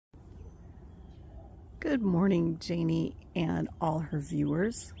Good morning, Janey and all her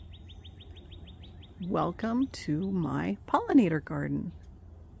viewers. Welcome to my pollinator garden.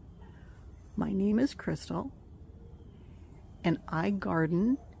 My name is Crystal, and I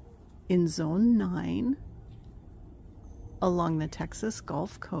garden in Zone 9 along the Texas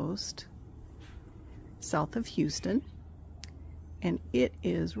Gulf Coast, south of Houston, and it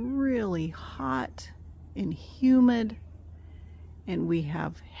is really hot and humid, and we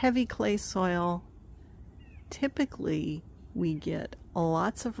have heavy clay soil. Typically, we get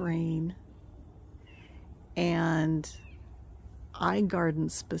lots of rain, and I garden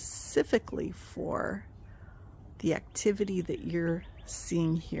specifically for the activity that you're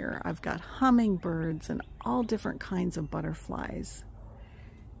seeing here. I've got hummingbirds and all different kinds of butterflies.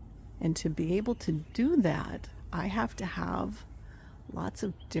 And to be able to do that, I have to have lots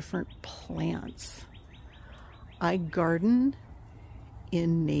of different plants. I garden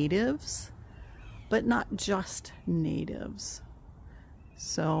in natives, but not just natives.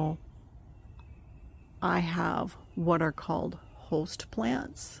 So I have what are called host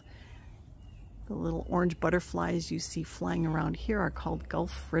plants. The little orange butterflies you see flying around here are called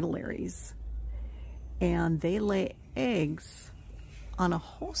Gulf fritillaries. And they lay eggs on a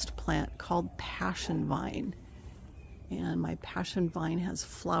host plant called passion vine. And my passion vine has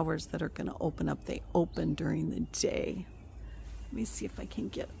flowers that are gonna open up. They open during the day. Let me see if I can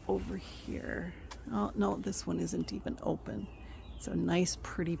get over here. Oh, no, this one isn't even open. It's a nice,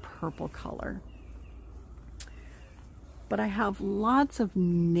 pretty purple color. But I have lots of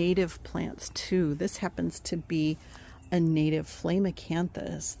native plants too. This happens to be a native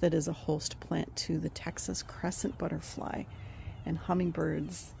Flamacanthus that is a host plant to the Texas crescent butterfly and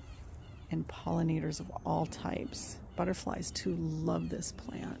hummingbirds and pollinators of all types. Butterflies too love this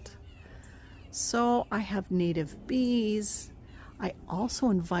plant. So I have native bees. I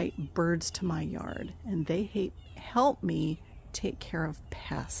also invite birds to my yard, and they help me take care of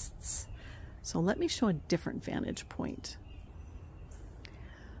pests. So let me show a different vantage point.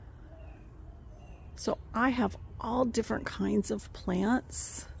 So I have all different kinds of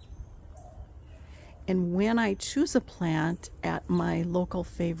plants, and when I choose a plant at my local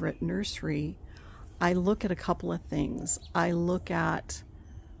favorite nursery, I look at a couple of things. I look at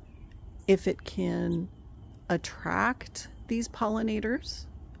if it can attract these pollinators,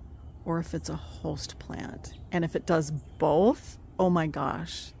 or if it's a host plant. And if it does both, oh my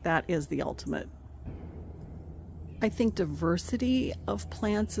gosh, that is the ultimate. I think diversity of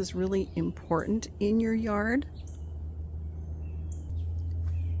plants is really important in your yard.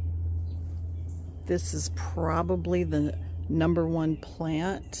 This is probably the #1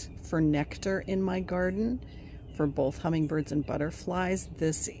 plant for nectar in my garden for both hummingbirds and butterflies.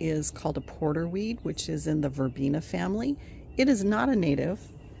 This is called a porterweed, which is in the verbena family. It is not a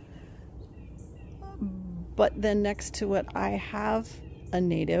native, but then next to it I have a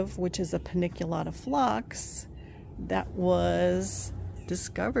native, which is a paniculata phlox that was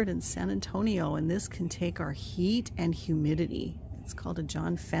discovered in San Antonio, and this can take our heat and humidity. It's called a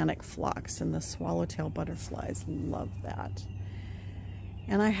John Fanick phlox, and the swallowtail butterflies love that.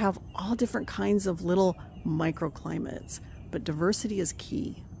 And I have all different kinds of little microclimates, but diversity is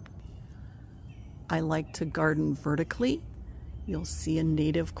key. I like to garden vertically. You'll see a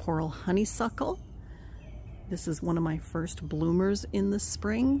native coral honeysuckle. This is one of my first bloomers in the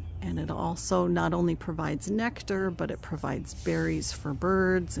spring, and it also not only provides nectar, but it provides berries for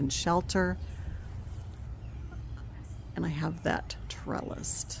birds and shelter. And I have that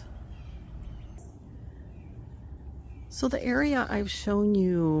trellised. So the area I've shown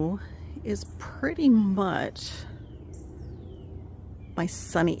you is pretty much my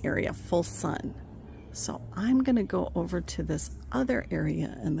sunny area, full sun. So I'm gonna go over to this other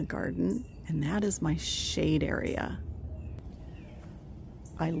area in the garden, and that is my shade area.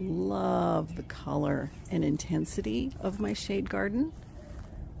 I love the color and intensity of my shade garden.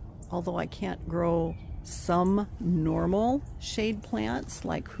 Although I can't grow some normal shade plants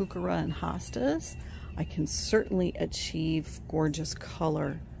like heuchera and hostas, I can certainly achieve gorgeous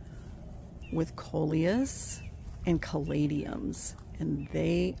color with coleus and caladiums, and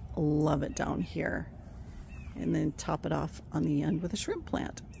they love it down here. And then top it off on the end with a shrimp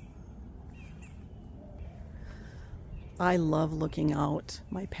plant. I love looking out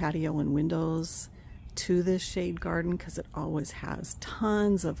my patio and windows to this shade garden because it always has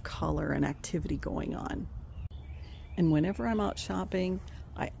tons of color and activity going on. And whenever I'm out shopping,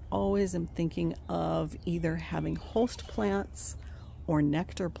 I always am thinking of either having host plants or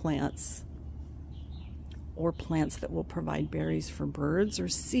nectar plants, or plants that will provide berries for birds or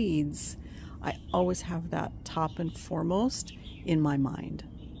seeds. I always have that top and foremost in my mind.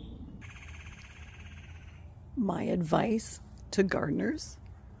 My advice to gardeners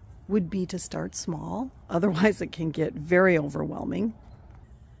would be to start small, otherwise it can get very overwhelming.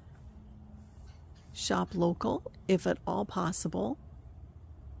 Shop local if at all possible,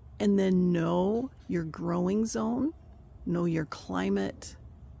 and then know your growing zone, know your climate,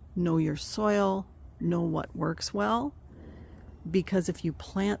 know your soil, know what works well. Because if you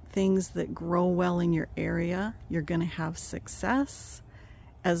plant things that grow well in your area, you're going to have success,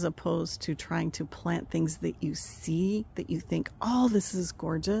 as opposed to trying to plant things that you see, that you think, oh, this is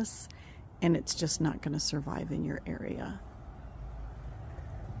gorgeous, and it's just not going to survive in your area.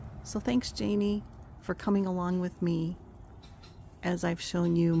 So thanks, Janey, for coming along with me as I've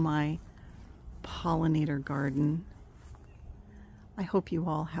shown you my pollinator garden. I hope you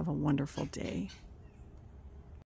all have a wonderful day.